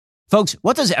Folks,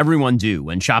 what does everyone do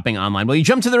when shopping online? Well, you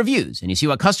jump to the reviews and you see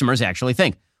what customers actually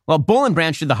think. Well, Boll &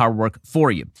 Branch did the hard work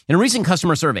for you. In a recent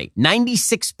customer survey,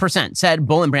 96% said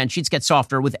Boll & Branch sheets get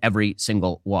softer with every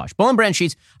single wash. Boll & Branch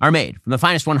sheets are made from the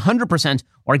finest 100%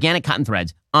 organic cotton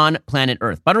threads on planet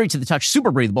Earth. Buttery to the touch,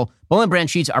 super breathable, Boll & Branch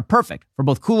sheets are perfect for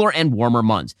both cooler and warmer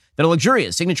months. Their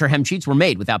luxurious signature hem sheets were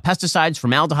made without pesticides,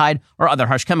 formaldehyde, or other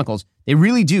harsh chemicals. They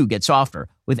really do get softer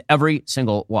with every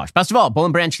single wash. Best of all, Boll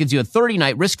 & Branch gives you a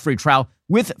 30-night risk-free trial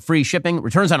with free shipping,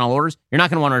 returns on all orders. You're not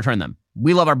going to want to return them.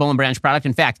 We love our Boll & Branch product.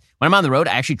 In fact, when I'm on the road,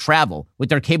 I actually travel with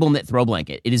their cable knit throw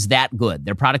blanket. It is that good.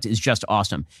 Their product is just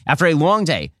awesome. After a long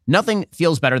day, nothing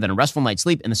feels better than a restful night's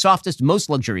sleep in the softest, most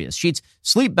luxurious sheets.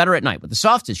 Sleep better at night with the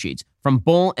softest sheets from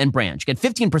Boll & Branch. Get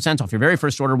 15% off your very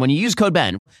first order when you use code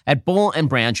BEN at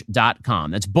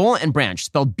bollandbranch.com. That's Boll & Branch,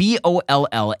 spelled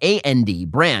BOLLAND,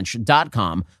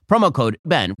 branch.com. Promo code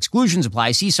BEN. Exclusions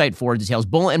apply. See site for details,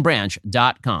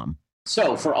 bollandbranch.com.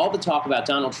 So, for all the talk about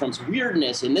Donald Trump's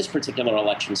weirdness in this particular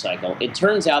election cycle, it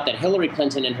turns out that Hillary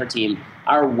Clinton and her team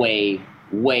are way,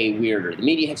 way weirder. The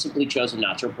media have simply chosen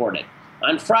not to report it.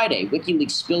 On Friday, WikiLeaks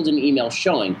spilled an email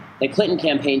showing that Clinton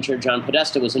campaign chair John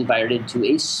Podesta was invited to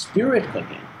a spirit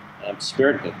cooking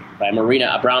by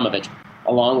Marina Abramovich,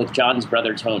 along with John's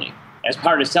brother Tony. As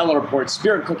Partisella reports,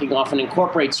 spirit cooking often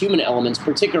incorporates human elements,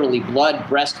 particularly blood,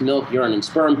 breast milk, urine, and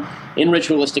sperm, in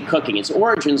ritualistic cooking. Its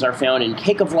origins are found in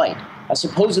Cake of Light, a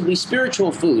supposedly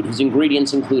spiritual food whose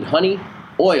ingredients include honey,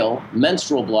 oil,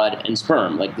 menstrual blood, and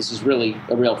sperm. Like, this is really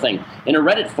a real thing. In a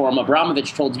Reddit forum,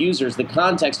 Abramovich told users the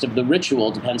context of the ritual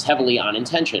depends heavily on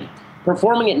intention.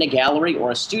 Performing it in a gallery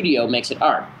or a studio makes it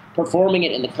art. Performing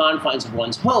it in the confines of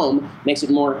one's home makes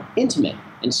it more intimate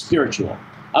and spiritual.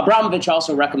 Abramovich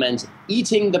also recommends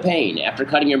eating the pain after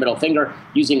cutting your middle finger,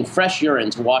 using fresh urine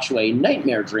to wash away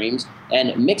nightmare dreams,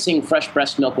 and mixing fresh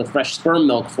breast milk with fresh sperm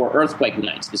milk for earthquake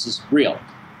nights. This is real.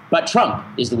 But Trump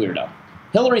is the weirdo.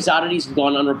 Hillary's oddities have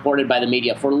gone unreported by the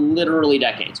media for literally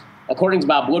decades. According to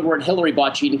Bob Woodward, Hillary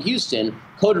brought Gene Houston,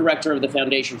 co-director of the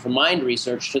Foundation for Mind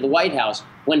Research, to the White House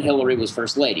when Hillary was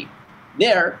First Lady.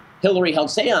 There, Hillary held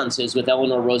seances with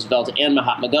Eleanor Roosevelt and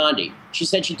Mahatma Gandhi. She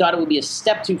said she thought it would be a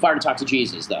step too far to talk to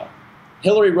Jesus, though.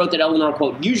 Hillary wrote that Eleanor,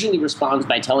 quote, usually responds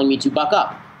by telling me to buck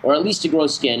up, or at least to grow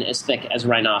skin as thick as a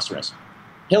rhinoceros.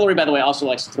 Hillary, by the way, also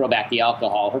likes to throw back the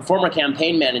alcohol. Her former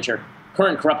campaign manager,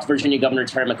 current corrupt Virginia Governor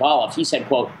Terry McAuliffe, he said,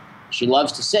 quote, she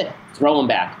loves to sit, throw him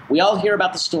back. We all hear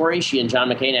about the story. She and John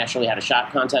McCain actually had a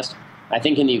shot contest, I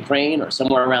think in the Ukraine or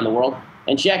somewhere around the world,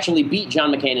 and she actually beat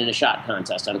John McCain in a shot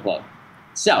contest, unquote.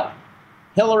 So,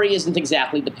 Hillary isn't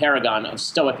exactly the paragon of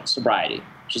stoic sobriety.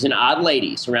 She's an odd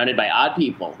lady surrounded by odd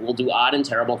people who will do odd and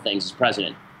terrible things as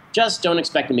president. Just don't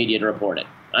expect the media to report it.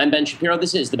 I'm Ben Shapiro.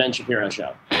 This is The Ben Shapiro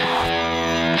Show.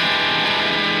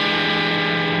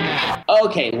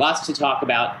 Okay, lots to talk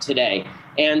about today.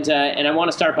 And I want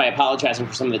to start by apologizing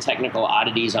for some of the technical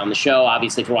oddities on the show.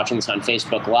 Obviously, if you're watching this on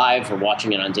Facebook Live or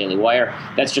watching it on Daily Wire,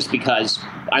 that's just because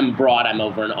I'm abroad. I'm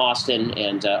over in Austin,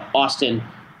 and Austin,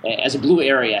 as a blue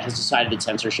area, has decided that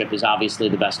censorship is obviously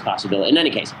the best possibility. In any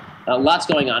case, lots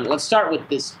going on. Let's start with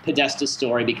this Podesta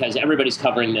story because everybody's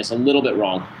covering this a little bit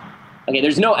wrong. Okay,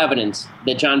 there's no evidence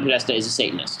that John Podesta is a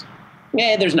Satanist.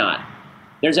 There's not.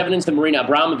 There's evidence that Marina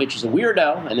Abramovich is a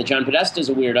weirdo, and that John Podesta is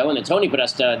a weirdo, and that Tony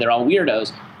Podesta, they're all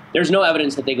weirdos. There's no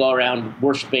evidence that they go around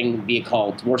worshiping the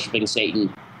occult, worshiping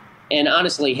Satan. And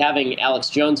honestly, having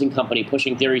Alex Jones and company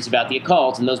pushing theories about the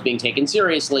occult and those being taken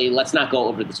seriously, let's not go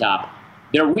over the top.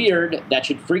 They're weird, that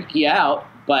should freak you out,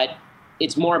 but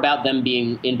it's more about them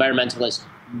being environmentalist,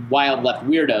 wild left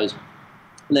weirdos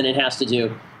than it has to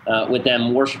do with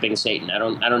them worshiping Satan. I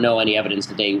don't know any evidence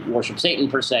that they worship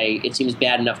Satan per se. It seems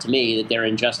bad enough to me that they're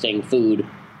ingesting food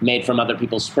made from other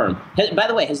people's sperm. By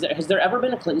the way, has there ever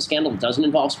been a Clinton scandal that doesn't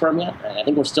involve sperm yet? I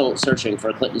think we're still searching for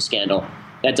a Clinton scandal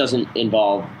that doesn't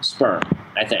involve sperm,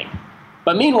 I think.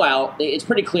 But meanwhile, it's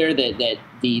pretty clear that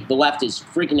the left is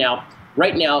freaking out.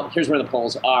 Right now, here's where the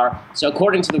polls are. So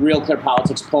according to the Real Clear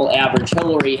Politics poll average,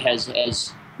 Hillary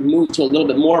has moved to a little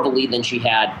bit more of a lead than she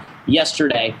had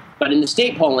yesterday. But in the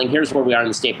state polling, here's where we are in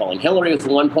the state polling. Hillary with a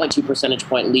 1.2 percentage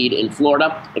point lead in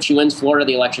Florida. If she wins Florida,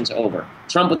 the election's over.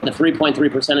 Trump with a 3.3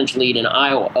 percentage lead in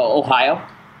Ohio.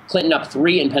 Clinton up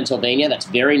 3 in Pennsylvania. That's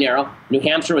very narrow. New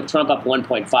Hampshire with Trump up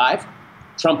 1.5.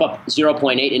 Trump up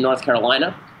 0.8 in North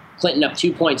Carolina. Clinton up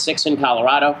 2.6 in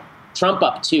Colorado. Trump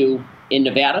up 2 in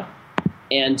Nevada.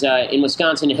 And in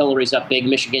Wisconsin, Hillary's up big.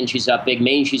 Michigan, she's up big.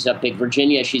 Maine, she's up big.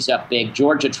 Virginia, she's up big.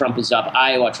 Georgia, Trump is up.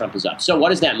 Iowa, Trump is up. So what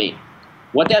does that mean?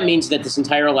 What that means is that this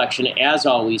entire election, as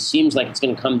always, seems like it's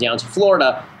going to come down to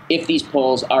Florida if these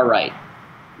polls are right.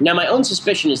 Now, my own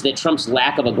suspicion is that Trump's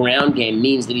lack of a ground game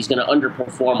means that he's going to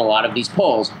underperform a lot of these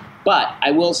polls. But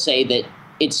I will say that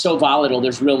it's so volatile,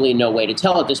 there's really no way to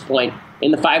tell at this point. In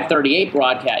the 538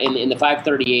 broadcast, in the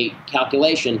 538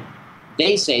 calculation,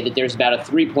 they say that there's about a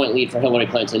 3-point lead for Hillary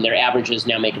Clinton. Their averages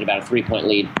now make it about a 3-point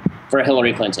lead for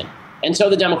Hillary Clinton. And so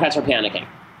the Democrats are panicking.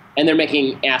 And they're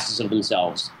making asses of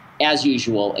themselves, as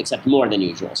usual, except more than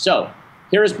usual. So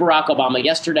here is Barack Obama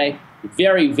yesterday,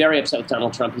 very, very upset with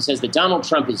Donald Trump. He says that Donald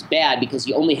Trump is bad because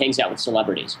he only hangs out with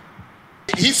celebrities.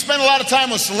 He spent a lot of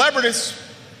time with celebrities,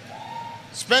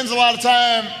 spends a lot of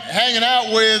time hanging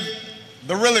out with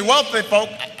the really wealthy folk,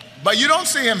 but you don't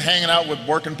see him hanging out with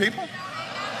working people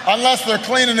unless they're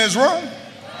cleaning his room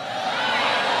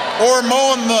or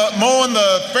mowing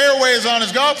the fairways on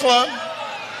his golf club.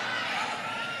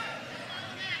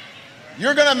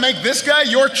 You're going to make this guy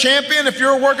your champion if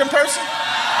you're a working person?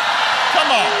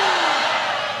 Come on.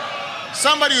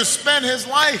 Somebody who spent his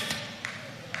life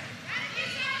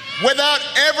without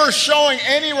ever showing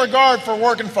any regard for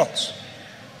working folks.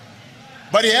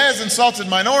 But he has insulted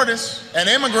minorities and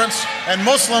immigrants and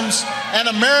Muslims and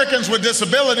Americans with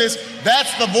disabilities.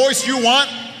 That's the voice you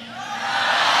want?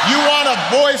 You want a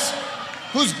voice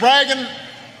who's bragging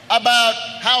about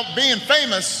how being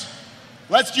famous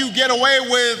lets you get away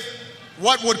with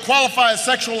what would qualify as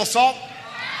sexual assault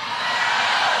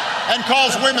and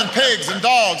calls women pigs and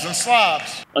dogs and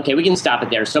slobs. Okay, we can stop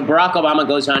it there. So Barack Obama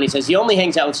goes on. He says he only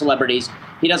hangs out with celebrities.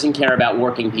 He doesn't care about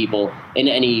working people in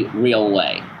any real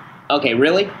way. Okay,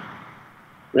 really?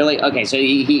 Really? Okay, so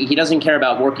he doesn't care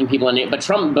about working people, but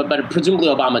presumably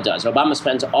Obama does. Obama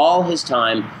spends all his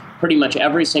time, pretty much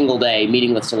every single day,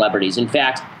 meeting with celebrities. In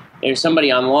fact, there's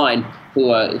somebody online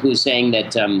who's saying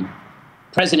that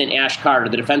President Ash Carter,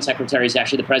 the defense secretary, is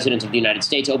actually the president of the United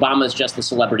States. Obama is just the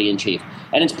celebrity in chief.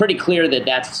 And it's pretty clear that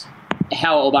that's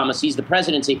how Obama sees the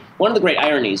presidency. One of the great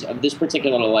ironies of this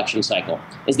particular election cycle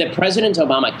is that President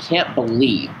Obama can't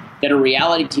believe that a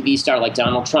reality TV star like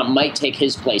Donald Trump might take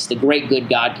his place. The great good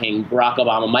God King, Barack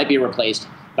Obama, might be replaced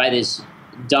by this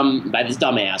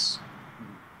dumbass,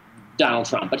 Donald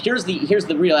Trump. But here's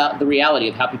the reality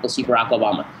of how people see Barack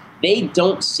Obama. They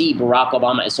don't see Barack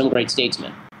Obama as some great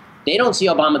statesman. They don't see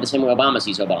Obama the same way Obama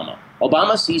sees Obama.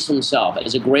 Obama sees himself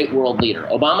as a great world leader.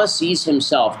 Obama sees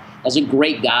himself as a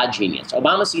great God genius.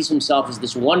 Obama sees himself as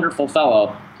this wonderful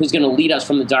fellow who's going to lead us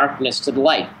from the darkness to the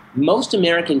light. Most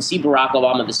Americans see Barack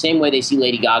Obama the same way they see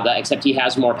Lady Gaga, except he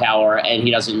has more power and he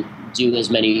doesn't do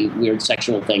as many weird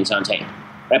sexual things on tape.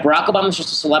 Right? Barack Obama is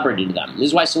just a celebrity to them. This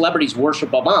is why celebrities worship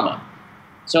Obama.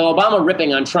 So Obama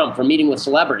ripping on Trump for meeting with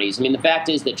celebrities. I mean, the fact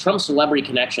is that Trump's celebrity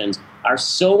connections are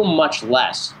so much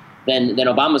less than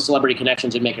Obama's celebrity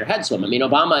connections would make your head swim. I mean,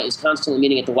 Obama is constantly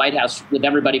meeting at the White House with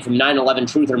everybody from 9/11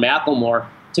 Truther Macklemore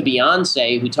to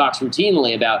Beyonce, who talks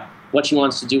routinely about what she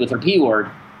wants to do with her P word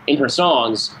in her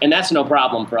songs, and that's no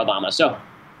problem for Obama. So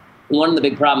one of the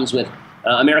big problems with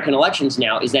American elections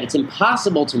now is that it's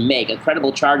impossible to make a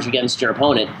credible charge against your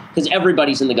opponent because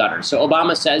everybody's in the gutter. So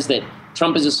Obama says that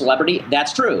Trump is a celebrity.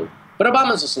 That's true. But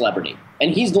Obama's a celebrity, and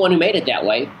he's the one who made it that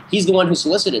way. He's the one who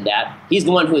solicited that. He's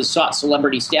the one who has sought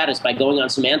celebrity status by going on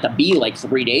Samantha Bee like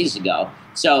 3 days ago.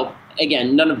 So,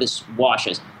 again, none of this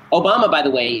washes. Obama, by the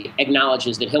way,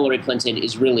 acknowledges that Hillary Clinton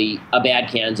is really a bad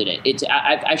candidate.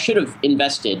 I should have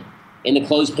invested in the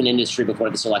clothespin industry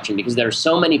before this election because there are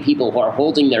so many people who are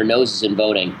holding their noses in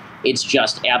voting. It's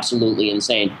just absolutely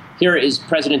insane. Here is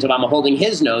President Obama holding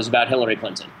his nose about Hillary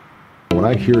Clinton. When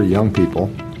I hear young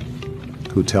people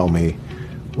who tell me,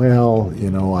 well,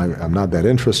 you know, I'm not that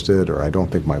interested, or I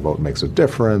don't think my vote makes a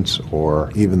difference,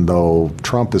 or even though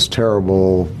Trump is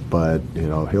terrible, but, you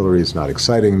know, Hillary's not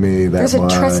exciting me that much.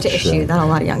 There's a trust issue that a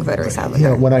lot of young voters have with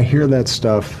her. Yeah, when I hear that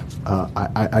stuff,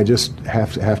 I just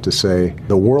have to say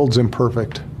the world's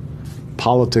imperfect,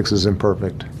 politics is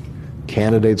imperfect,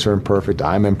 candidates are imperfect,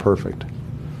 I'm imperfect.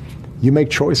 You make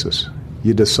choices.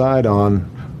 You decide on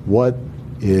what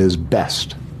is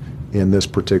best in this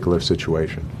particular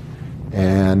situation.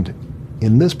 And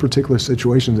in this particular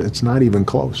situation, it's not even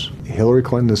close. Hillary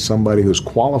Clinton is somebody who's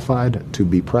qualified to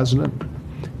be president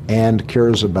and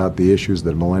cares about the issues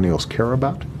that millennials care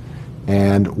about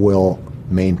and will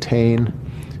maintain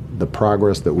the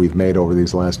progress that we've made over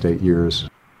these last 8 years.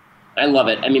 I love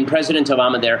it. I mean, President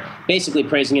Obama there basically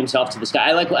praising himself to the sky.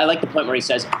 I like the point where he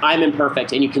says, I'm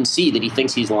imperfect, and you can see that he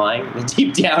thinks he's lying.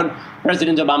 Deep down,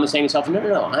 President Obama saying to himself,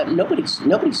 no,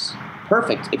 nobody's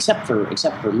perfect, except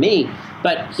for me.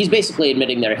 But he's basically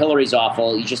admitting that Hillary's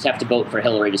awful. You just have to vote for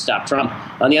Hillary to stop Trump.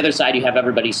 On the other side, you have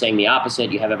everybody saying the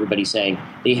opposite. You have everybody saying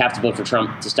that you have to vote for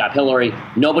Trump to stop Hillary.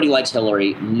 Nobody likes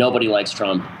Hillary. Nobody likes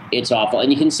Trump. It's awful.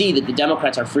 And you can see that the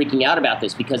Democrats are freaking out about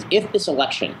this because if this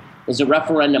election is a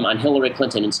referendum on Hillary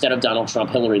Clinton instead of Donald Trump,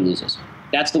 Hillary loses.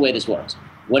 That's the way this works.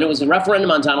 When it was a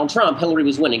referendum on Donald Trump, Hillary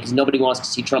was winning because nobody wants to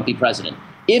see Trump be president.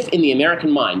 If in the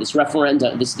American mind, this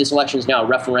election is now a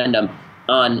referendum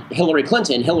on Hillary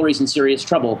Clinton, Hillary's in serious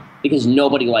trouble because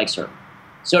nobody likes her.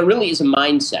 So it really is a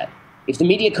mindset. If the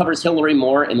media covers Hillary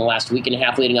more in the last week and a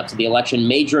half leading up to the election,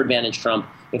 major advantage Trump.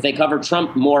 If they cover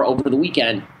Trump more over the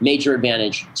weekend, major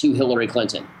advantage to Hillary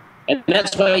Clinton. And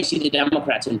that's why you see the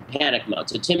Democrats in panic mode.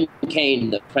 So Tim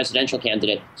Kaine, the presidential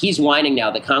candidate, he's whining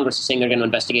now that Congress is saying they're going to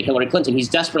investigate Hillary Clinton. He's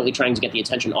desperately trying to get the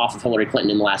attention off of Hillary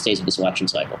Clinton in the last days of this election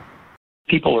cycle.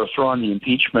 People are throwing the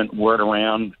impeachment word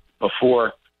around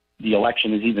before the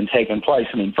election has even taken place.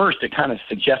 I mean, first, it kind of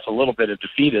suggests a little bit of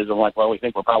defeatism, like, well, we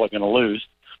think we're probably going to lose.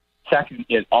 Second,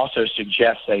 it also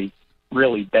suggests a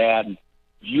really bad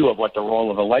view of what the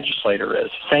role of a legislator is.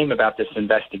 Same about this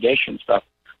investigation stuff.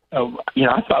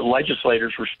 I thought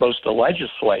legislators were supposed to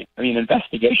legislate. I mean,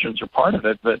 investigations are part of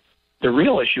it, but the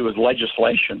real issue is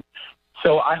legislation.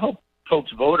 So I hope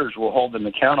folks, voters, will hold them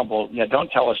accountable. Don't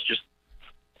tell us just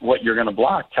what you're going to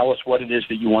block. Tell us what it is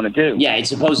that you want to do. Yeah, it's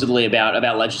supposedly about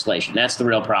legislation. That's the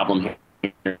real problem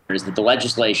here, is that the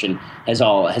legislation has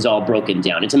all broken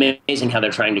down. It's amazing how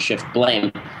they're trying to shift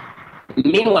blame.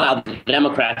 Meanwhile, the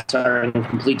Democrats are in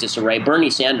complete disarray. Bernie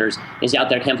Sanders is out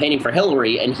there campaigning for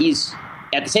Hillary, and he's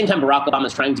at the same time, Barack Obama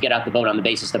is trying to get out the vote on the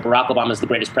basis that Barack Obama is the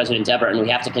greatest president ever, and we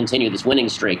have to continue this winning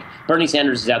streak. Bernie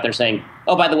Sanders is out there saying,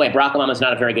 oh, by the way, Barack Obama is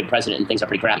not a very good president, and things are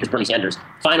pretty crappy. Here's Bernie Sanders.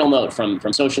 Final note from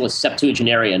socialist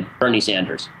septuagenarian Bernie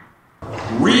Sanders.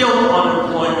 Real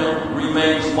unemployment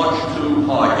remains much too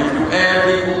high. If you add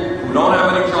people who don't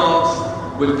have any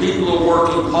jobs with people who are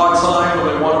working part-time when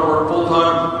they want to work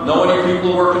full-time, know any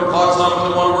people who are working part-time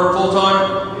when they want to work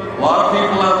full-time? A lot of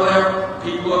people out there,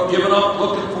 people who have given up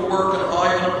looking for work in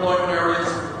high unemployment areas.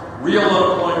 Real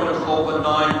unemployment is over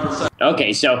 9%.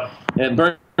 Okay, so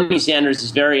Bernie Sanders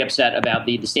is very upset about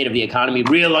the state of the economy.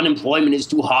 Real unemployment is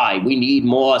too high. We need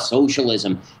more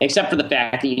socialism, except for the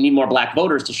fact that you need more black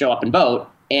voters to show up and vote.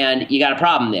 And you got a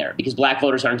problem there because black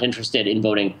voters aren't interested in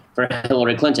voting for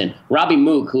Hillary Clinton. Robbie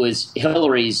Mook, who is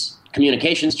Hillary's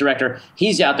communications director,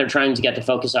 he's out there trying to get the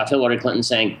focus off Hillary Clinton,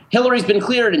 saying Hillary's been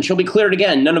cleared and she'll be cleared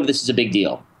again. None of this is a big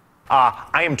deal.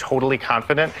 I am totally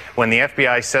confident when the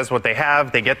FBI says what they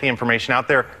have, they get the information out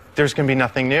there, there's going to be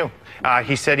nothing new.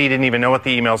 He said he didn't even know what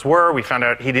the emails were. We found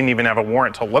out he didn't even have a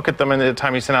warrant to look at them at the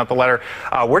time he sent out the letter.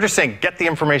 We're just saying get the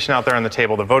information out there on the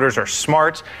table. The voters are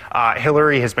smart.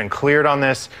 Hillary has been cleared on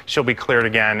this. She'll be cleared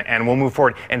again. And we'll move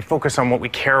forward and focus on what we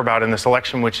care about in this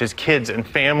election, which is kids and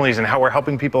families and how we're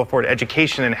helping people afford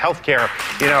education and health care,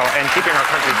 and keeping our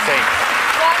country safe.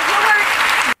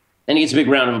 And he gets a big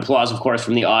round of applause, of course,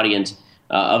 from the audience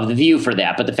of The View for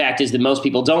that. But the fact is that most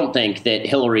people don't think that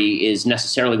Hillary is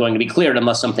necessarily going to be cleared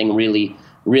unless something really,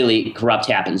 really corrupt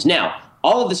happens. Now,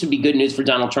 all of this would be good news for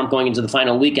Donald Trump going into the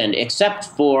final weekend, except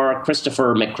for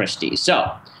Christopher McChristie. So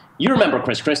you remember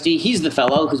Chris Christie. He's the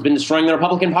fellow who's been destroying the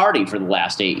Republican Party for the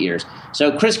last 8 years.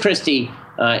 So Chris Christie,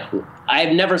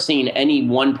 I've never seen any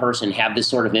one person have this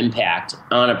sort of impact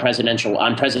on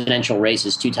presidential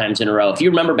races 2 times in a row. If you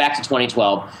remember back to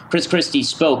 2012, Chris Christie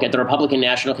spoke at the Republican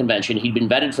National Convention. He'd been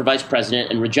vetted for vice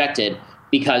president and rejected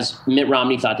because Mitt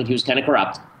Romney thought that he was kind of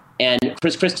corrupt. And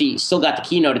Chris Christie still got the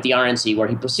keynote at the RNC, where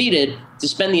he proceeded to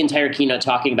spend the entire keynote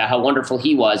talking about how wonderful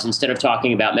he was instead of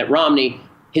talking about Mitt Romney.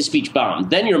 His speech bombed.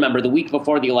 Then you remember the week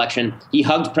before the election, he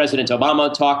hugged President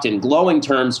Obama, talked in glowing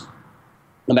terms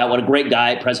about what a great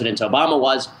guy President Obama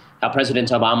was, how President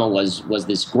Obama was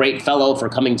this great fellow for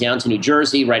coming down to New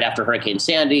Jersey right after Hurricane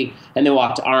Sandy, and they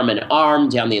walked arm in arm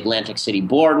down the Atlantic City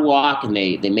boardwalk, and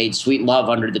they made sweet love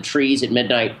under the trees at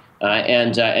midnight,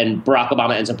 and Barack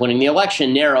Obama ends up winning the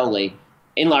election narrowly,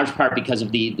 in large part because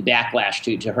of the backlash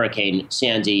to Hurricane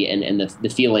Sandy and the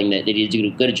feeling that they did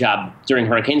a good job during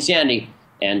Hurricane Sandy,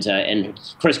 and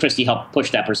Chris Christie helped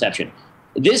push that perception.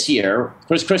 This year,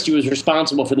 Chris Christie was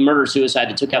responsible for the murder-suicide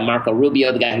that took out Marco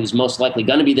Rubio, the guy who's most likely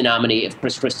going to be the nominee if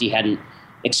Chris Christie hadn't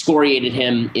excoriated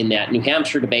him in that New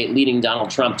Hampshire debate, leading Donald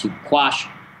Trump to quash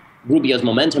Rubio's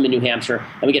momentum in New Hampshire,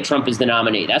 and we get Trump as the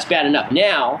nominee. That's bad enough.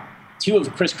 Now, 2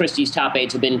 of Chris Christie's top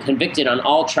aides have been convicted on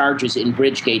all charges in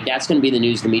Bridgegate. That's going to be the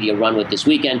news the media run with this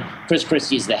weekend. Chris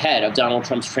Christie is the head of Donald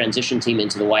Trump's transition team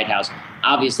into the White House.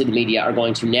 Obviously, the media are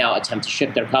going to now attempt to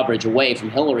shift their coverage away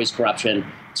from Hillary's corruption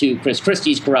to Chris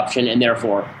Christie's corruption and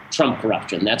therefore Trump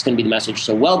corruption. That's going to be the message.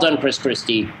 So well done, Chris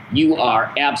Christie. You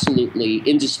are absolutely,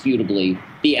 indisputably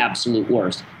the absolute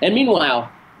worst. And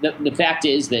meanwhile, the fact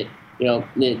is that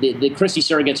the Christie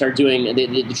surrogates are doing,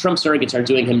 the Trump surrogates are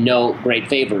doing him no great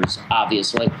favors,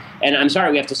 obviously. And I'm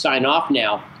sorry we have to sign off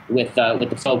now with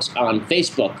the folks on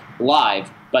Facebook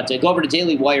Live. But go over to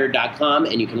dailywire.com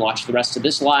and you can watch the rest of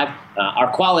this live. Our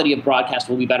quality of broadcast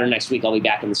will be better next week. I'll be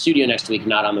back in the studio next week,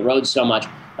 not on the road so much.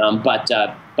 But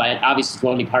obviously it's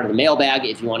going to be part of the mailbag.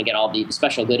 If you want to get all the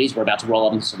special goodies, we're about to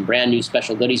roll up some brand new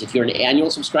special goodies. If you're an annual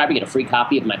subscriber, you get a free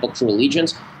copy of my book, True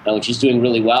Allegiance, which is doing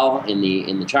really well in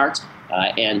the charts.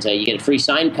 And you get a free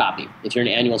signed copy if you're an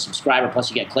annual subscriber. Plus,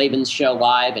 you get Klavan's show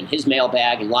live and his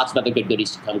mailbag and lots of other good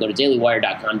goodies to come. Go to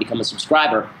dailywire.com, become a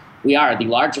subscriber. We are the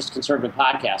largest conservative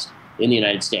podcast in the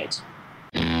United States.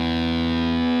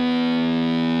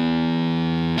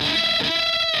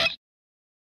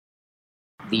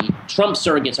 The Trump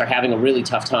surrogates are having a really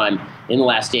tough time in the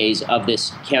last days of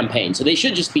this campaign. So they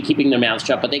should just be keeping their mouths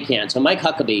shut, but they can't. So Mike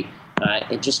Huckabee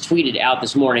just tweeted out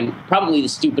this morning, probably the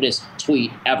stupidest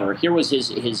tweet ever. Here was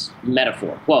his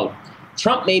metaphor. Quote,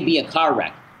 Trump may be a car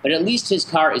wreck, but at least his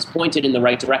car is pointed in the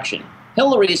right direction.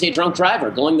 Hillary is a drunk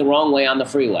driver going the wrong way on the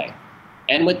freeway.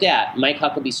 And with that, Mike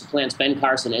Huckabee supplants Ben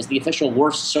Carson as the official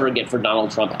worst surrogate for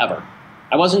Donald Trump ever.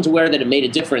 I wasn't aware that it made a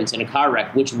difference in a car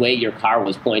wreck which way your car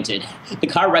was pointed. The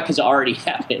car wreck has already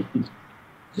happened.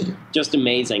 Just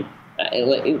amazing.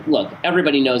 Look,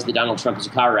 everybody knows that Donald Trump is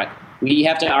a car wreck. We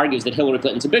have to argue that Hillary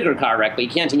Clinton's a bigger car wreck, but you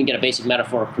can't even get a basic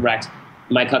metaphor correct.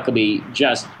 Mike Huckabee,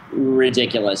 just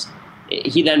ridiculous.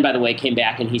 He then, by the way, came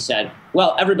back and he said,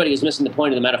 well, everybody was missing the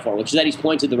point of the metaphor, which is that he's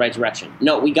pointed the right direction.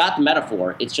 No, we got the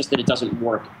metaphor. It's just that it doesn't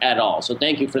work at all. So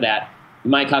thank you for that,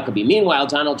 Mike Huckabee. Meanwhile,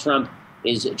 Donald Trump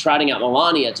is trotting out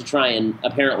Melania to try and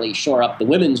apparently shore up the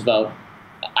women's vote.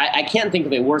 I can't think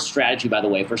of a worse strategy, by the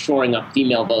way, for shoring up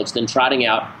female votes than trotting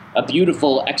out a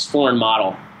beautiful ex-foreign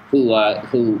model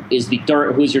who is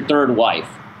your third wife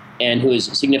and who is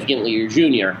significantly your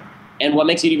junior. And what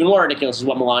makes it even more ridiculous is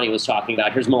what Melania was talking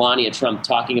about. Here's Melania Trump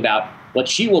talking about what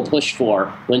she will push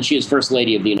for when she is First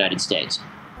Lady of the United States.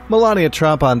 Melania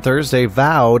Trump on Thursday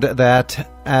vowed that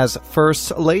as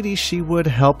First Lady, she would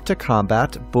help to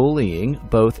combat bullying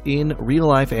both in real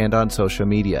life and on social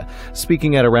media.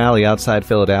 Speaking at a rally outside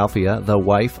Philadelphia, the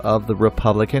wife of the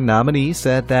Republican nominee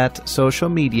said that social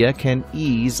media can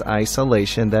ease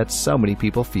isolation that so many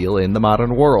people feel in the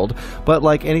modern world. But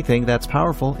like anything that's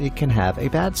powerful, it can have a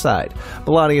bad side.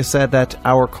 Melania said that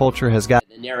our culture has got...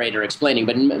 The narrator explaining,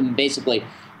 but basically...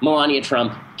 Melania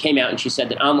Trump came out and she said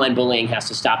that online bullying has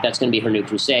to stop. That's going to be her new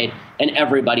crusade. And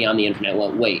everybody on the internet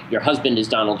went, wait, your husband is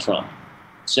Donald Trump.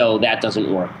 So that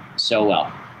doesn't work so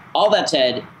well. All that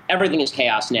said, everything is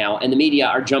chaos now, and the media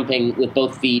are jumping with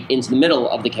both feet into the middle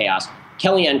of the chaos.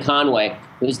 Kellyanne Conway,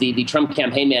 who is the Trump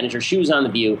campaign manager, she was on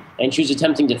The View, and she was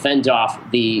attempting to fend off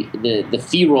the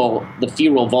feral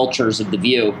vultures of The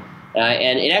View.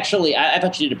 And it actually, I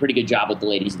thought she did a pretty good job with the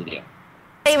ladies of The View.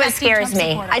 What scares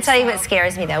me. I tell you what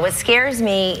scares me, though. What scares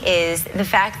me is the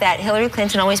fact that Hillary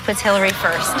Clinton always puts Hillary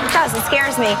first. It does. It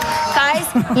scares me.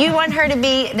 Guys, you want her to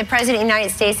be the president of the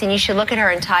United States, and you should look at her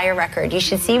entire record. You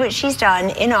should see what she's done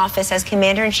in office as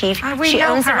commander-in-chief. She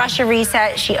owns the Russia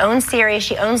reset. She owns Syria.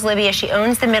 She owns Libya. She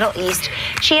owns the Middle East.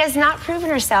 She has not proven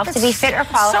herself to be fit or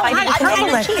qualified to be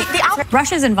commander-in-chief.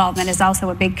 Russia's involvement is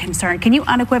also a big concern. Can you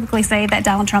unequivocally say that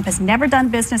Donald Trump has never done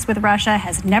business with Russia,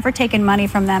 has never taken money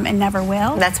from them, and never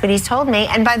will? That's what he's told me.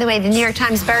 And by the way, the New York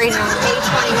Times buried on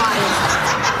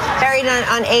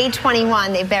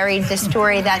A21, they buried the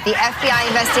story that the FBI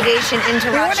investigation into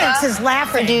Russia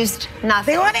produced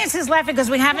nothing. The audience is laughing because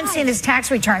we haven't seen his tax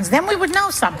returns. Then we would know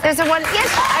something. There's a one. Yes,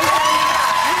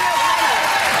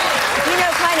 you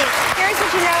know plenty. Here's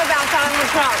what you know about Donald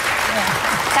Trump.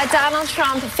 That Donald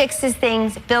Trump fixes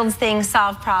things, builds things,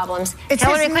 solves problems.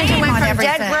 Hillary Clinton went from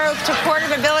dead broke to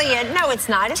 $250 million. No, it's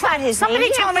not. It's not his name.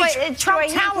 Somebody told me Trump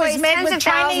Tower is made with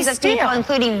Chinese steel. People,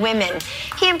 including women.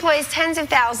 He employs tens of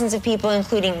thousands of people,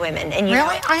 including women. And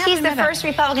he's the first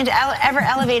Republican to ever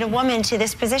elevate a woman to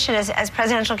this position as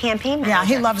presidential campaign manager. Yeah,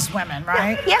 he loves women,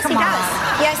 right? Yeah. Yes, he does.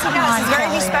 Yes, he does. He's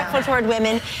very respectful toward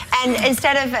women. And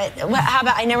instead of, how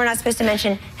about, I know we're not supposed to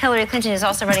mention Hillary Clinton is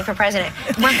also running for president.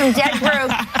 Went from dead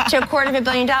broke to $250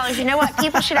 million. You know what?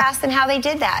 People should ask them how they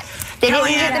did that. They didn't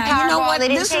get the Powerball. You know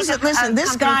what?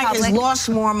 This guy has lost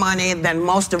more money than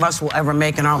most of us will ever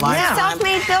make in our lifetime.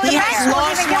 Self-made billionaire. He has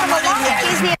lost more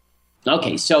money.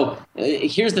 Okay, so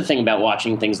here's the thing about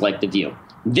watching things like The View.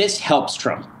 This helps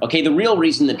Trump. Okay, the real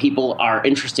reason that people are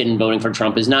interested in voting for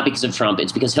Trump is not because of Trump.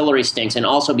 It's because Hillary stinks, and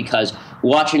also because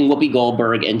watching Whoopi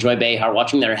Goldberg and Joy Behar,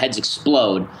 watching their heads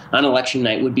explode on election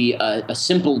night would be a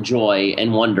simple joy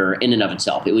and wonder in and of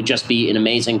itself. It would just be an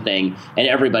amazing thing, and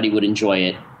everybody would enjoy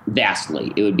it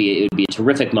vastly. It would be a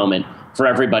terrific moment for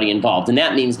everybody involved. And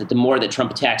that means that the more that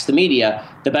Trump attacks the media,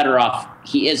 the better off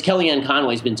he is. Kellyanne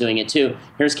Conway's been doing it too.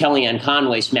 Here's Kellyanne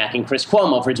Conway smacking Chris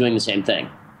Cuomo for doing the same thing.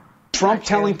 Trump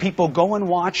telling people, go and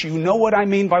watch. You know what I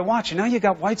mean by watching. Now you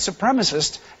got white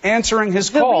supremacists answering his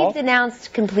call. But we've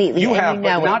denounced completely. You have, you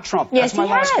know but not Trump. Yes, That's my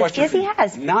last question. Yes, he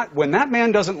has. Not when that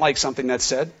man doesn't like something that's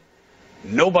said.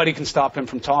 Nobody can stop him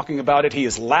from talking about it. He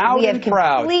is loud and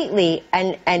proud. Completely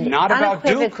and not about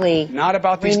Duke, not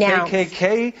about these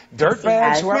KKK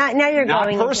dirtbags. Now you're not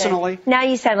going personally. Now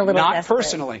you sound a little not desperate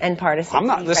personally and partisan. I'm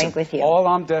not. Listen, frank with you. All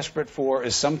I'm desperate for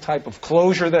is some type of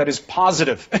closure that is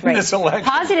positive in this election.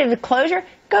 Positive closure.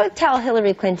 Go tell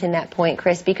Hillary Clinton that point,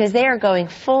 Chris, because they are going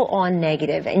full on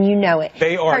negative, and you know it.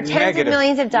 They are negative. Tens of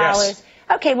millions of dollars. Yes.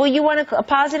 Okay, well, you want a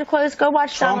positive close? Go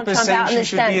watch Donald Trump out in the Senate. Trump is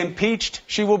saying she should be impeached.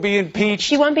 She will be impeached.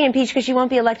 She won't be impeached because she won't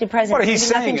be elected president. What, he's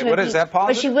saying it. What is that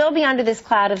positive? But she will be under this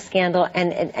cloud of scandal,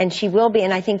 and she will be,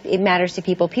 and I think it matters to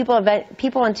people. People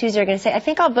on Tuesday are going to say, I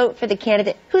think I'll vote for the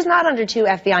candidate who's not under 2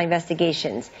 FBI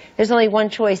investigations. There's only one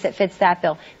choice that fits that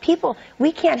bill. People,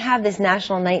 we can't have this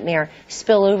national nightmare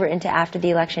spill over into after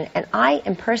the election, and I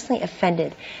am personally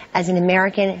offended as an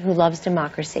American who loves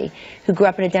democracy, who grew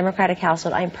up in a Democratic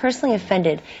household. I am personally offended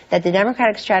that the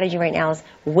Democratic strategy right now is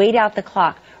wait out the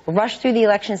clock, rush through the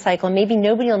election cycle, and maybe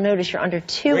nobody will notice you're under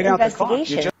 2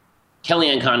 investigations.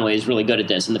 Kellyanne Conway is really good at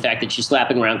this, and the fact that she's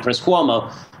slapping around Chris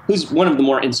Cuomo, who's one of the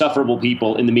more insufferable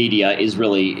people in the media, is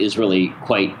really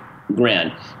quite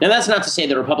grand. Now, that's not to say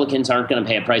that Republicans aren't going to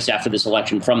pay a price after this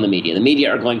election from the media. The media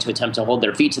are going to attempt to hold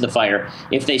their feet to the fire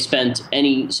if they spent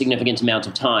any significant amount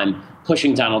of time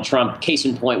pushing Donald Trump. Case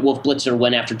in point, Wolf Blitzer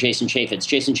went after Jason Chaffetz.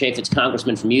 Jason Chaffetz,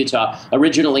 congressman from Utah.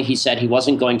 Originally, he said he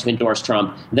wasn't going to endorse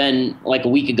Trump. Then, like a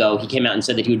week ago, he came out and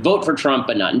said that he would vote for Trump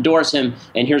but not endorse him.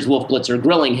 And here's Wolf Blitzer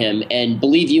grilling him. And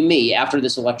believe you me, after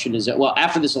this election is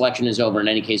over, in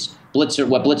any case, what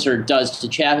Blitzer does to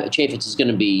Chaffetz is going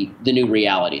to be the new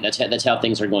reality. That's how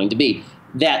things are going to be.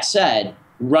 That said,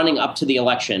 running up to the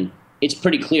election, it's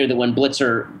pretty clear that when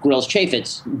Blitzer grills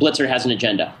Chaffetz, Blitzer has an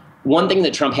agenda. One thing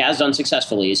that Trump has done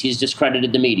successfully is he's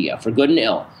discredited the media, for good and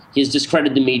ill. He's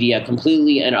discredited the media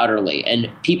completely and utterly. And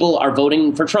people are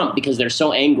voting for Trump because they're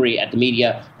so angry at the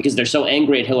media, because they're so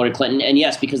angry at Hillary Clinton, and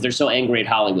yes, because they're so angry at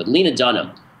Hollywood. Lena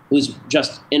Dunham, who's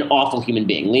just an awful human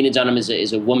being. Lena Dunham is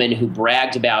a woman who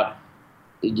bragged about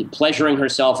pleasuring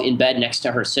herself in bed next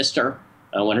to her sister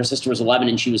when her sister was 11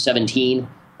 and she was 17.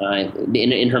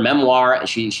 In her memoir,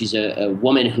 she's a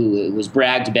woman who was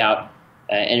bragged about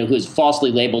and who has falsely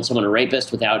labeled someone a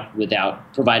rapist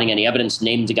without providing any evidence,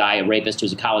 named a guy a rapist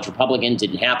who's a college Republican.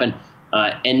 Didn't happen.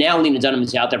 And now Lena Dunham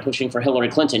is out there pushing for Hillary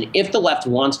Clinton. If the left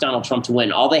wants Donald Trump to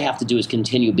win, all they have to do is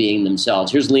continue being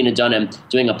themselves. Here's Lena Dunham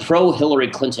doing a pro-Hillary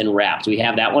Clinton rap. Do we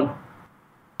have that one?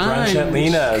 Brunch at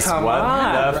Lena's.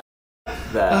 What the...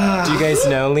 Do you guys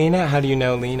know Lena? How do you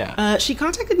know Lena? She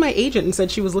contacted my agent and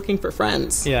said she was looking for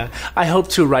friends. Yeah. I hope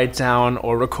to write down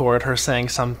or record her saying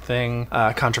something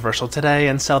controversial today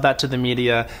and sell that to the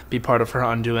media, be part of her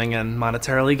undoing, and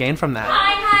monetarily gain from that.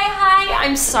 Hi.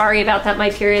 I'm sorry about that. My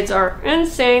periods are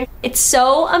insane. It's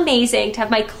so amazing to have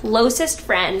my closest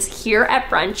friends here at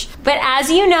brunch. But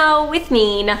as you know, with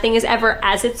me, nothing is ever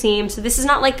as it seems. So this is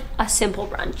not like a simple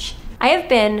brunch. I have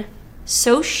been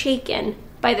so shaken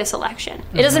by this election.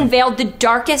 It has unveiled the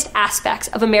darkest aspects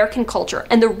of American culture,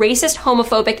 and the racist,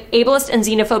 homophobic, ableist, and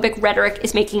xenophobic rhetoric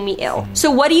is making me ill.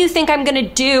 So what do you think I'm gonna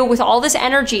do with all this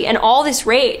energy and all this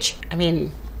rage? I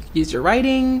mean, use your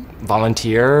writing.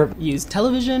 Volunteer. Use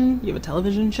television. You have a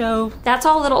television show. That's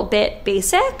all a little bit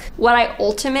basic. What I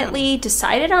ultimately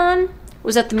decided on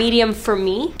was that the medium for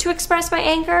me to express my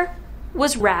anger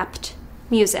was rapped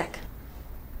music.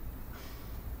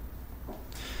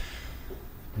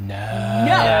 No.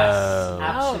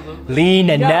 Absolutely.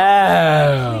 Lena,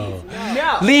 no.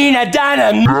 Lena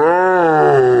Dunham.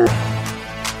 No.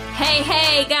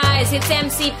 Hey guys, it's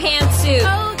MC Pantsuit.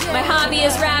 My hobby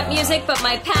is rap music, but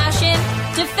my passion,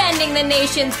 defending the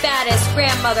nation's baddest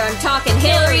grandmother. I'm talking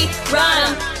Hillary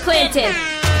Rodham Clinton.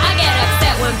 I get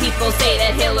upset when people say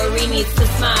that Hillary needs to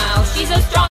smile. She's a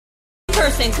strong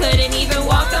person, couldn't even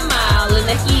walk a mile in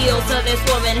the heels of this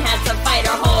woman, had to fight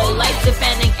her whole life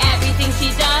defending everything she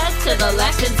does, to the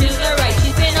left and to the right.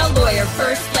 She's been a lawyer,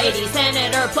 first lady,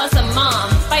 senator, plus a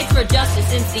mom, fights for justice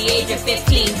since the age of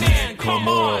 15. Man, come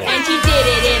on. And she did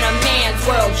it in a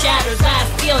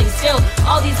Still,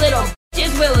 all these little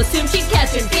bitches will assume she's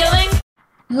catching feelings.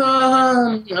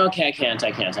 Okay, I can't.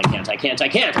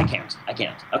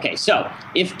 Okay, so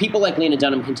if people like Lena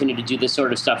Dunham continue to do this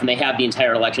sort of stuff and they have the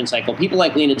entire election cycle, people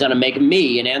like Lena Dunham make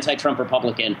me, an anti-Trump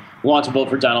Republican, want to vote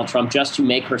for Donald Trump just to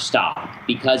make her stop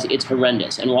because it's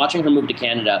horrendous. And watching her move to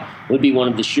Canada would be one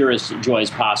of the surest joys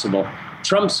possible.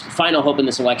 Trump's final hope in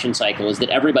this election cycle is that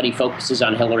everybody focuses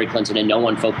on Hillary Clinton and no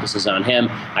one focuses on him.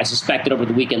 I suspect that over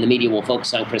the weekend the media will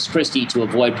focus on Chris Christie to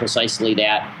avoid precisely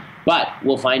that. But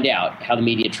we'll find out how the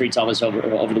media treats all this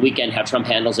over the weekend, how Trump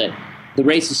handles it. The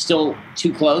race is still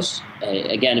too close.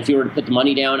 Again, if you were to put the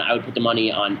money down, I would put the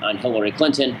money on Hillary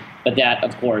Clinton. But that,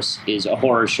 of course, is a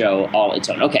horror show all its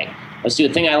own. Okay, let's do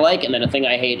a thing I like and then a thing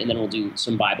I hate, and then we'll do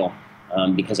some Bible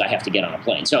because I have to get on a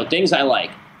plane. So things I like.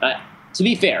 To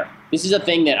be fair, this is a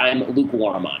thing that I'm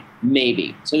lukewarm on,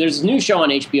 maybe. So there's a new show on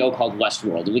HBO called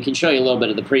Westworld, and we can show you a little bit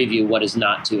of the preview, what is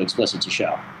not too explicit to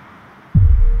show.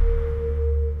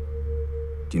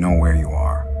 Do you know where you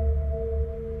are?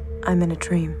 I'm in a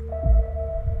dream.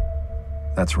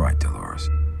 That's right, Dolores.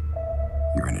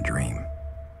 You're in a dream.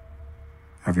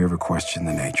 Have you ever questioned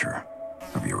the nature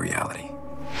of your reality?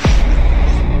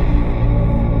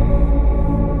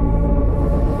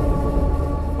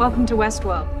 Welcome to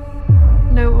Westworld.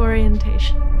 No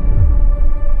orientation.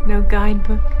 No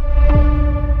guidebook.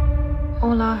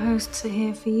 All our hosts are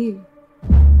here for you.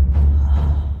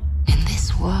 In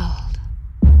this world,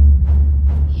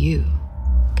 you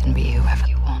can be whoever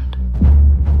you want.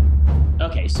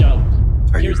 Okay, so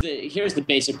here's the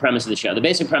basic premise of the show. The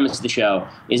basic premise of the show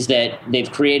is that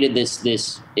they've created this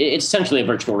it's essentially a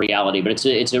virtual reality, but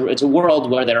it's a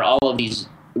world where there are all of these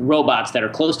robots that are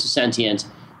close to sentient,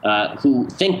 who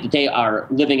think that they are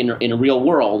living in a real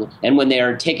world, and when they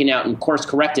are taken out and course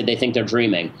corrected, they think they're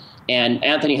dreaming. And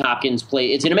Anthony Hopkins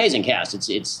it's an amazing cast.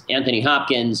 It's Anthony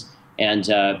Hopkins and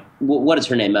what is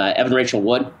her name? Evan Rachel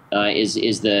Wood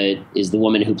is the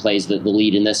woman who plays the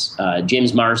lead in this.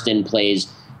 James Marsden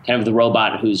plays kind of the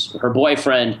robot who's her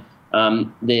boyfriend.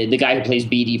 The guy who plays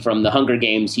Beatty from the Hunger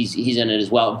Games, he's in it as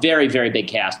well. Very, very big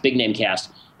cast, big name cast.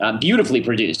 Beautifully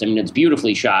produced. I mean, it's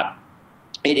beautifully shot.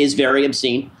 It is very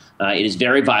obscene. It is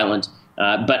very violent.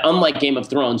 But unlike Game of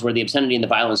Thrones, where the obscenity and the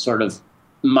violence sort of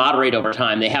moderate over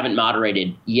time, they haven't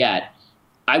moderated yet.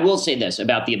 I will say this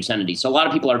about the obscenity. So a lot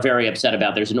of people are very upset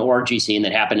about there's an orgy scene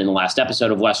that happened in the last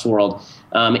episode of Westworld,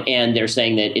 and they're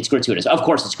saying that it's gratuitous. Of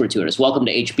course it's gratuitous. Welcome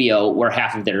to HBO, where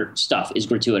half of their stuff is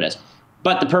gratuitous.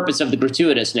 But the purpose of the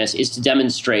gratuitousness is to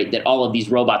demonstrate that all of these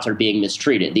robots are being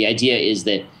mistreated. The idea is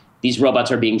that these robots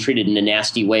are being treated in a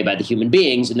nasty way by the human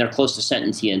beings, and they're close to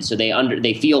sentient, so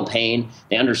they feel pain,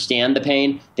 they understand the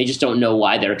pain, they just don't know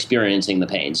why they're experiencing the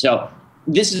pain. So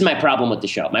this is my problem with the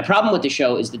show. My problem with the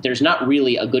show is that there's not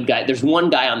really a good guy. There's one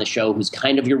guy on the show who's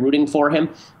kind of you're rooting for him,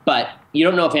 but you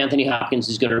don't know if Anthony Hopkins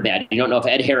is good or bad. You don't know if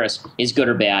Ed Harris is good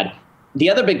or bad. The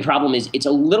other big problem is it's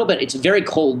a very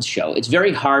cold show. It's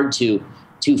very hard to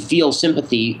feel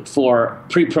sympathy for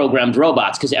pre-programmed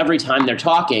robots because every time they're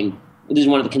talking, this is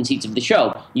one of the conceits of the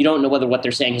show, you don't know whether what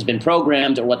they're saying has been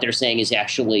programmed or what they're saying is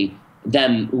actually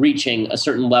them reaching a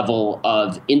certain level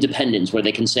of independence where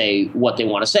they can say what they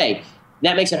want to say.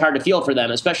 That makes it hard to feel for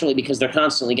them, especially because they're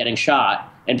constantly getting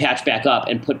shot and patched back up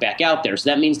and put back out there.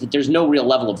 So that means that there's no real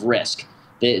level of risk.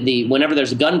 Whenever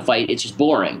there's a gunfight, it's just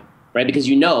boring, right? Because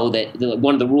you know that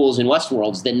one of the rules in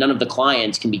Westworld is that none of the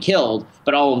clients can be killed,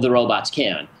 but all of the robots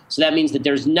can. So that means that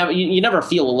there's you never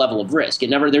feel a level of risk.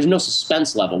 There's no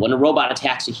suspense level. When a robot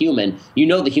attacks a human, you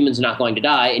know the human's not going to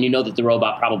die, and you know that the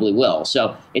robot probably will.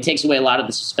 So it takes away a lot of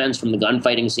the suspense from the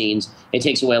gunfighting scenes. It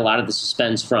takes away a lot of the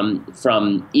suspense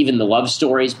from even the love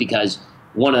stories because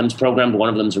one of them's programmed, one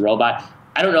of them's a robot.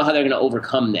 I don't know how they're going to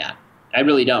overcome that. I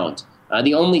really don't.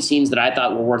 The only scenes that I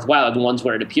thought were worthwhile are the ones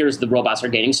where it appears the robots are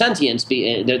gaining sentience.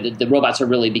 The robots are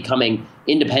really becoming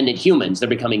independent humans. They're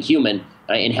becoming human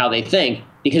in how they think,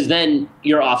 because then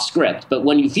you're off script. But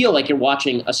when you feel like you're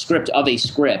watching a script of a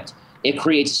script, it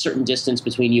creates a certain distance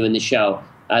between you and the show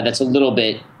that's a little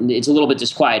bit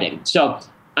disquieting. So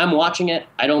I'm watching it.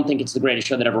 I don't think it's the greatest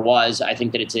show that ever was. I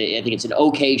think it's an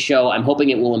okay show. I'm hoping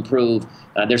it will improve.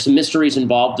 There's some mysteries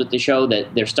involved with the show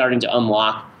that they're starting to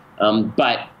unlock.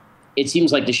 But it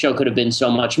seems like the show could have been so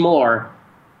much more.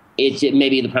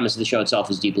 Maybe the premise of the show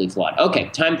itself is deeply flawed. Okay,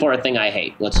 time for a thing I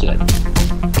hate. Let's do it.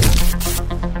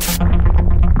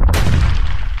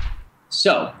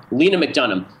 So, Lena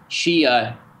McDunham,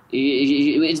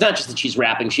 it's not just that she's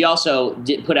rapping. She also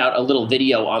did put out a little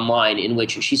video online in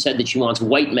which she said that she wants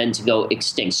white men to go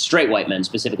extinct, straight white men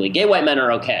specifically. Gay white men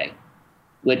are okay,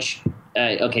 which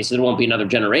okay, so there won't be another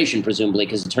generation, presumably,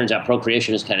 because it turns out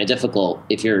procreation is kind of difficult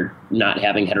if you're not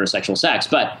having heterosexual sex.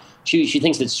 But she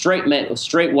thinks that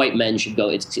straight white men should go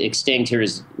extinct. Here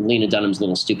is Lena Dunham's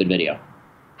little stupid video.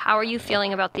 How are you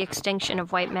feeling about the extinction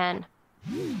of white men?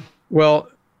 Well,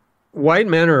 white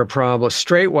men are a problem.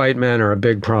 Straight white men are a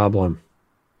big problem.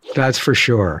 That's for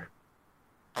sure.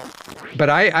 But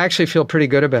I actually feel pretty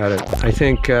good about it. I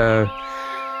think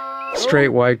straight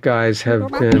white guys have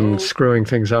been screwing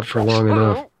things up for long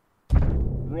enough.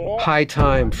 High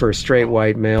time for straight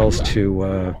white males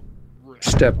to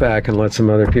step back and let some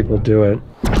other people do it.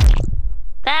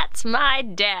 That's my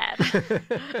dad.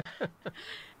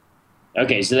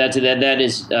 Okay, so that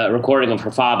is a recording of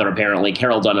her father, apparently,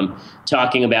 Carol Dunham,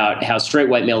 talking about how straight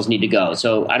white males need to go.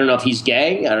 So I don't know if he's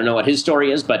gay. I don't know what his story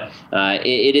is, but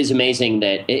it is amazing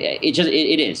that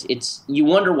it is. It's, you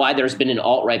wonder why there's been an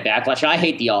alt-right backlash. I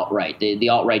hate the alt-right, the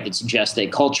alt-right that suggests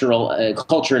that culture and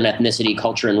ethnicity,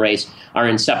 culture and race are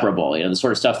inseparable. You know, the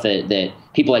sort of stuff that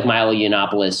people like Milo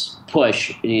Yiannopoulos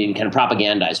push and kind of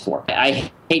propagandize for.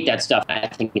 I hate that stuff. I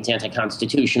think it's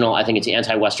anti-constitutional. I think it's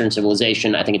anti-Western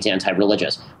civilization. I think it's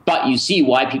anti-religious. But you see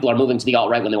why people are moving to the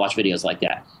alt-right when they watch videos like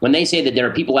that. When they say that there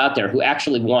are people out there who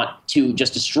actually want to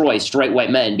just destroy straight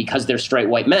white men because they're straight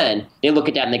white men, they look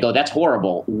at that and they go, that's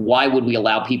horrible. Why would we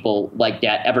allow people like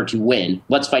that ever to win?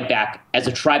 Let's fight back as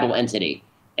a tribal entity.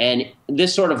 And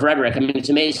this sort of rhetoric, I mean, it's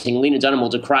amazing. Lena Dunham will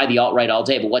decry the alt-right all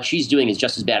day, but what she's doing is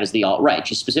just as bad as the alt-right.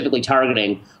 She's specifically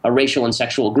targeting a racial and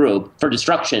sexual group for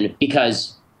destruction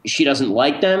because she doesn't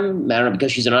like them, I don't know,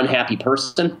 because she's an unhappy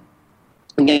person.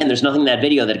 Again, there's nothing in that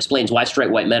video that explains why straight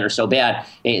white men are so bad.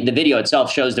 The video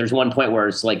itself shows there's one point where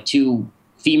it's like two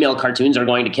female cartoons are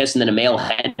going to kiss and then a male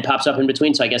head pops up in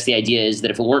between. So I guess the idea is that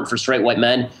if it weren't for straight white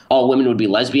men, all women would be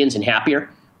lesbians and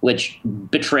happier, which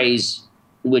violates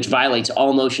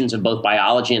all notions of both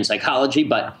biology and psychology.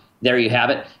 But there you have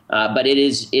it. But it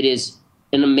is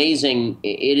an amazing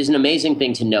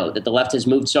thing to note that the left has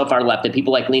moved so far left that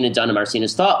people like Lena Dunham are seen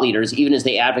as thought leaders, even as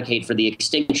they advocate for the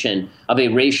extinction of a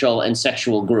racial and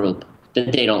sexual group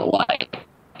that they don't like.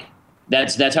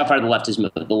 That's how far the left has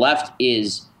moved. The left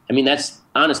is, I mean, that's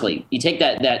honestly, you take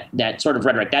that sort of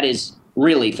rhetoric, that is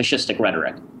really fascistic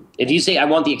rhetoric. If you say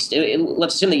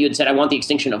let's assume that you had said I want the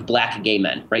extinction of black gay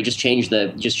men, right? Just change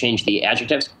the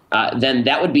adjectives. Then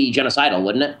that would be genocidal,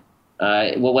 wouldn't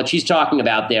it? Well, what she's talking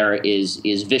about there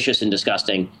is vicious and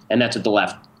disgusting, and that's what the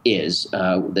left is.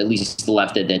 At least the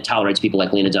left that tolerates people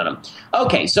like Lena Dunham.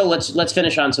 Okay, so let's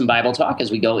finish on some Bible talk as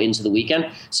we go into the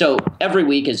weekend. So every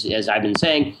week, as I've been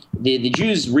saying, the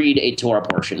Jews read a Torah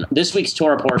portion. This week's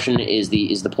Torah portion is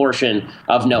the portion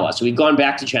of Noah. So we've gone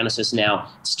back to Genesis now,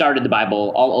 started the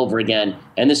Bible all over again,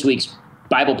 and this week's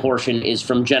Bible portion is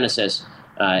from Genesis.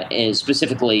 And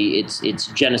specifically, it's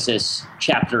Genesis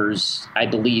chapters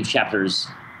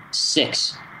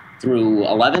 6 through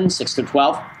 11, 6 through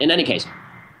 12. In any case,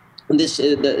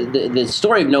 the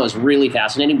story of Noah is really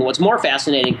fascinating. But what's more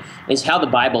fascinating is how the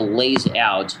Bible lays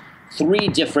out three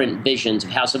different visions of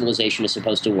how civilization is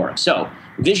supposed to work. So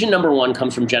vision number 1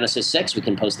 comes from Genesis 6. We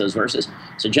can post those verses.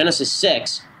 So Genesis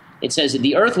 6. It says that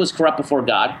the earth was corrupt before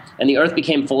God, and the earth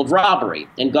became full of robbery.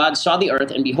 And God saw the earth,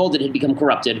 and behold, it had become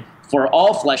corrupted, for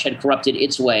all flesh had corrupted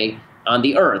its way on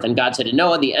the earth. And God said to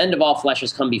Noah, the end of all flesh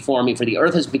has come before me, for the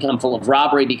earth has become full of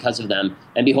robbery because of them,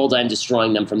 and behold, I am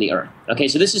destroying them from the earth. Okay,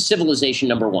 so this is civilization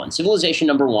number 1. Civilization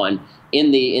number 1 in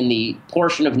the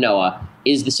portion of Noah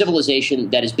is the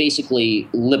civilization that is basically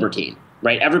libertine,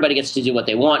 right? Everybody gets to do what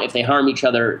they want. If they harm each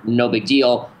other, no big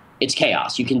deal. It's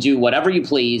chaos. You can do whatever you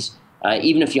please.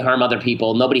 Even if you harm other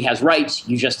people, nobody has rights.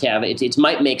 You just have, it's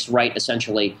might makes right,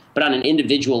 essentially. But on an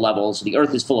individual level, so the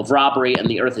earth is full of robbery and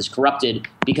the earth is corrupted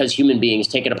because human beings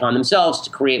take it upon themselves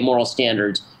to create moral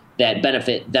standards that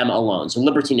benefit them alone. So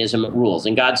libertinism rules,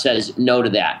 and God says no to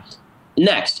that.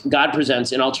 Next, God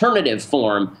presents an alternative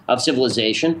form of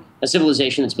civilization, a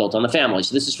civilization that's built on the family.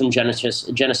 So this is from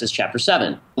Genesis chapter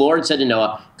 7. The Lord said to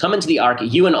Noah, come into the ark,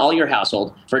 you and all your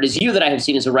household, for it is you that I have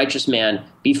seen as a righteous man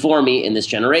before me in this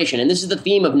generation. And this is the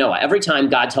theme of Noah. Every time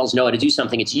God tells Noah to do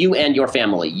something, it's you and your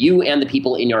family, you and the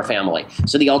people in your family.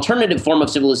 So the alternative form of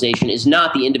civilization is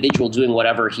not the individual doing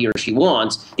whatever he or she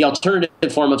wants. The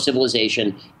alternative form of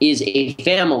civilization is a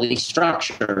family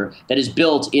structure that is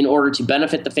built in order to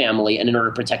benefit the family and in order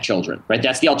to protect children, right?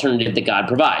 That's the alternative that God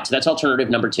provides. So that's alternative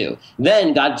number 2.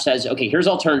 Then God says, okay, here's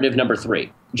alternative number 3,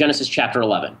 Genesis chapter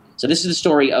 11. So this is the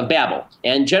story of Babel.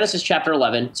 And Genesis chapter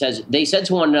 11 says, they said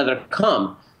to one another,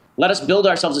 come, let us build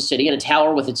ourselves a city and a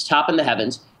tower with its top in the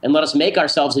heavens, and let us make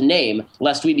ourselves a name,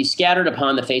 lest we be scattered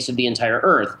upon the face of the entire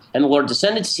earth. And the Lord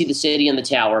descended to see the city and the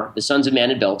tower the sons of man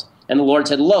had built. And the Lord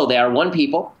said, lo, they are one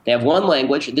people, they have one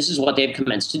language, this is what they have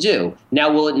commenced to do.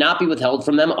 Now will it not be withheld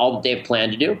from them all that they have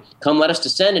planned to do? Come, let us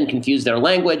descend and confuse their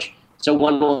language, so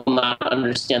one will not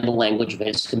understand the language of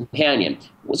his companion.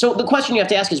 So the question you have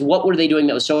to ask is, what were they doing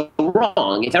that was so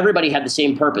wrong? If everybody had the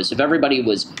same purpose, if everybody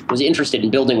was interested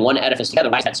in building one edifice together,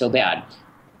 why is that so bad?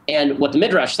 And what the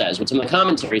Midrash says, what some of the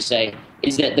commentaries say,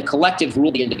 is that the collective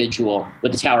ruled the individual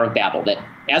with the Tower of Babel, that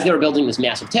as they were building this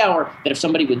massive tower, that if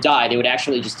somebody would die, they would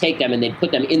actually just take them and they'd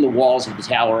put them in the walls of the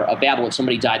Tower of Babel. If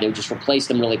somebody died, they would just replace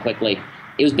them really quickly.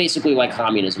 It was basically like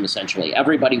communism, essentially.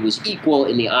 Everybody was equal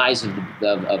in the eyes of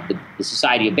the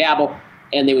society of Babel,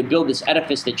 and they would build this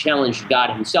edifice that challenged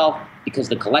God himself because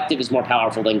the collective is more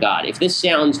powerful than God. If this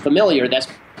sounds familiar, that's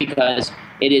because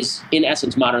it is, in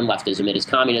essence, modern leftism. It is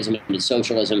communism, it is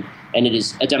socialism, and it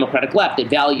is a democratic left that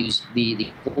values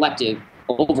the collective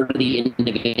over the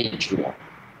individual.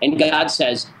 And God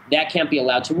says that can't be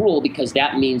allowed to rule because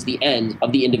that means the end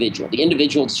of the individual. The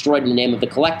individual destroyed in the name of the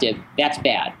collective, that's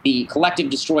bad. The collective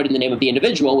destroyed in the name of the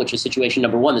individual, which is situation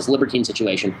number one, this libertine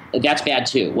situation, that's bad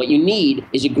too. What you need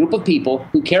is a group of people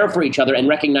who care for each other and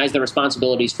recognize their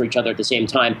responsibilities for each other at the same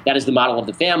time. That is the model of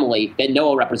the family that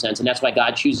Noah represents, and that's why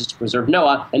God chooses to preserve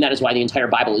Noah, and that is why the entire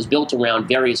Bible is built around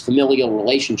various familial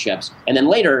relationships. And then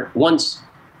later, once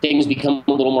things become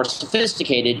a little more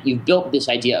sophisticated, you've built this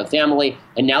idea of family,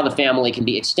 and now the family can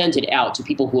be extended out to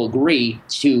people who agree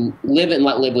to live and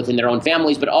let live within their own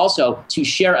families, but also to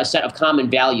share a set of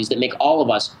common values that make all of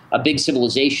us a big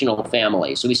civilizational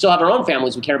family. So we still have our own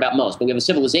families we care about most, but we have a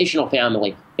civilizational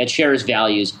family that shares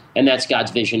values, and that's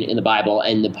God's vision in the Bible,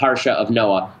 and the Parsha of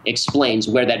Noah explains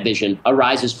where that vision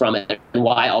arises from and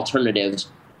why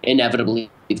alternatives inevitably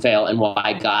fail and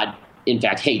why God in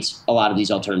fact, hates a lot of these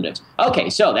alternatives. Okay,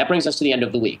 so that brings us to the end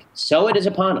of the week. So it is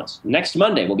upon us. Next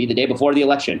Monday will be the day before the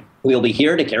election. We'll be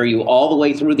here to carry you all the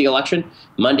way through the election.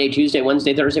 Monday, Tuesday,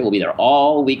 Wednesday, Thursday. We'll be there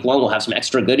all week long. We'll have some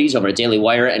extra goodies over at Daily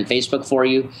Wire and Facebook for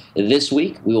you this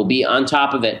week. We will be on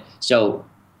top of it. So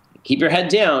keep your head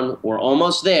down. We're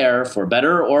almost there, for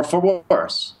better or for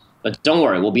worse. But don't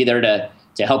worry, we'll be there to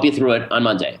help you through it on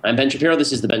Monday. I'm Ben Shapiro.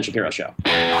 This is The Ben Shapiro Show.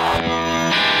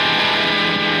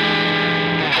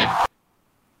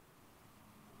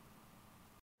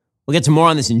 We'll get to more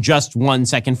on this in just 1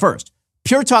 second. First,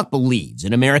 Pure Talk believes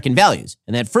in American values,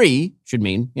 and that free should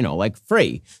mean, like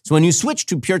free. So when you switch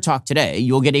to Pure Talk today,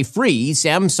 you'll get a free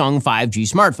Samsung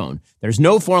 5G smartphone. There's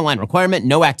no 4-line requirement,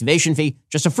 no activation fee,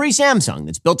 just a free Samsung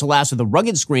that's built to last with a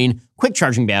rugged screen, quick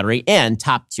charging battery, and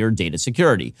top-tier data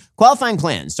security. Qualifying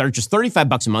plans start at just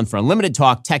 $35 a month for unlimited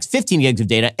talk, text, 15 gigs of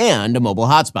data, and a mobile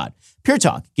hotspot. Pure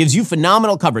Talk gives you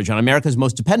phenomenal coverage on America's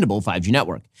most dependable 5G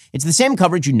network. It's the same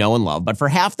coverage you know and love, but for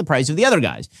half the price of the other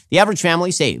guys. The average family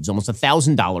saves almost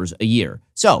 $1,000 a year.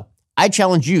 So I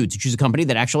challenge you to choose a company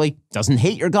that actually doesn't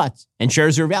hate your guts and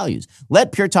shares your values.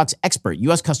 Let Pure Talk's expert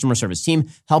U.S. customer service team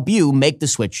help you make the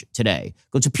switch today.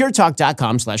 Go to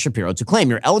puretalk.com/Shapiro to claim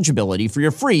your eligibility for your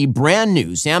free brand new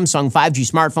Samsung 5G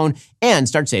smartphone and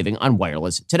start saving on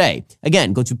wireless today.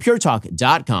 Again, go to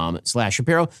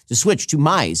puretalk.com/Shapiro to switch to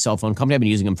my cell phone company. I've been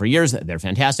using them for years. They're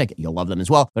fantastic. You'll love them as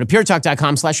well. Go to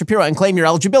puretalk.com/Shapiro and claim your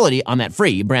eligibility on that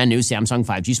free brand new Samsung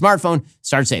 5G smartphone.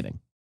 Start saving.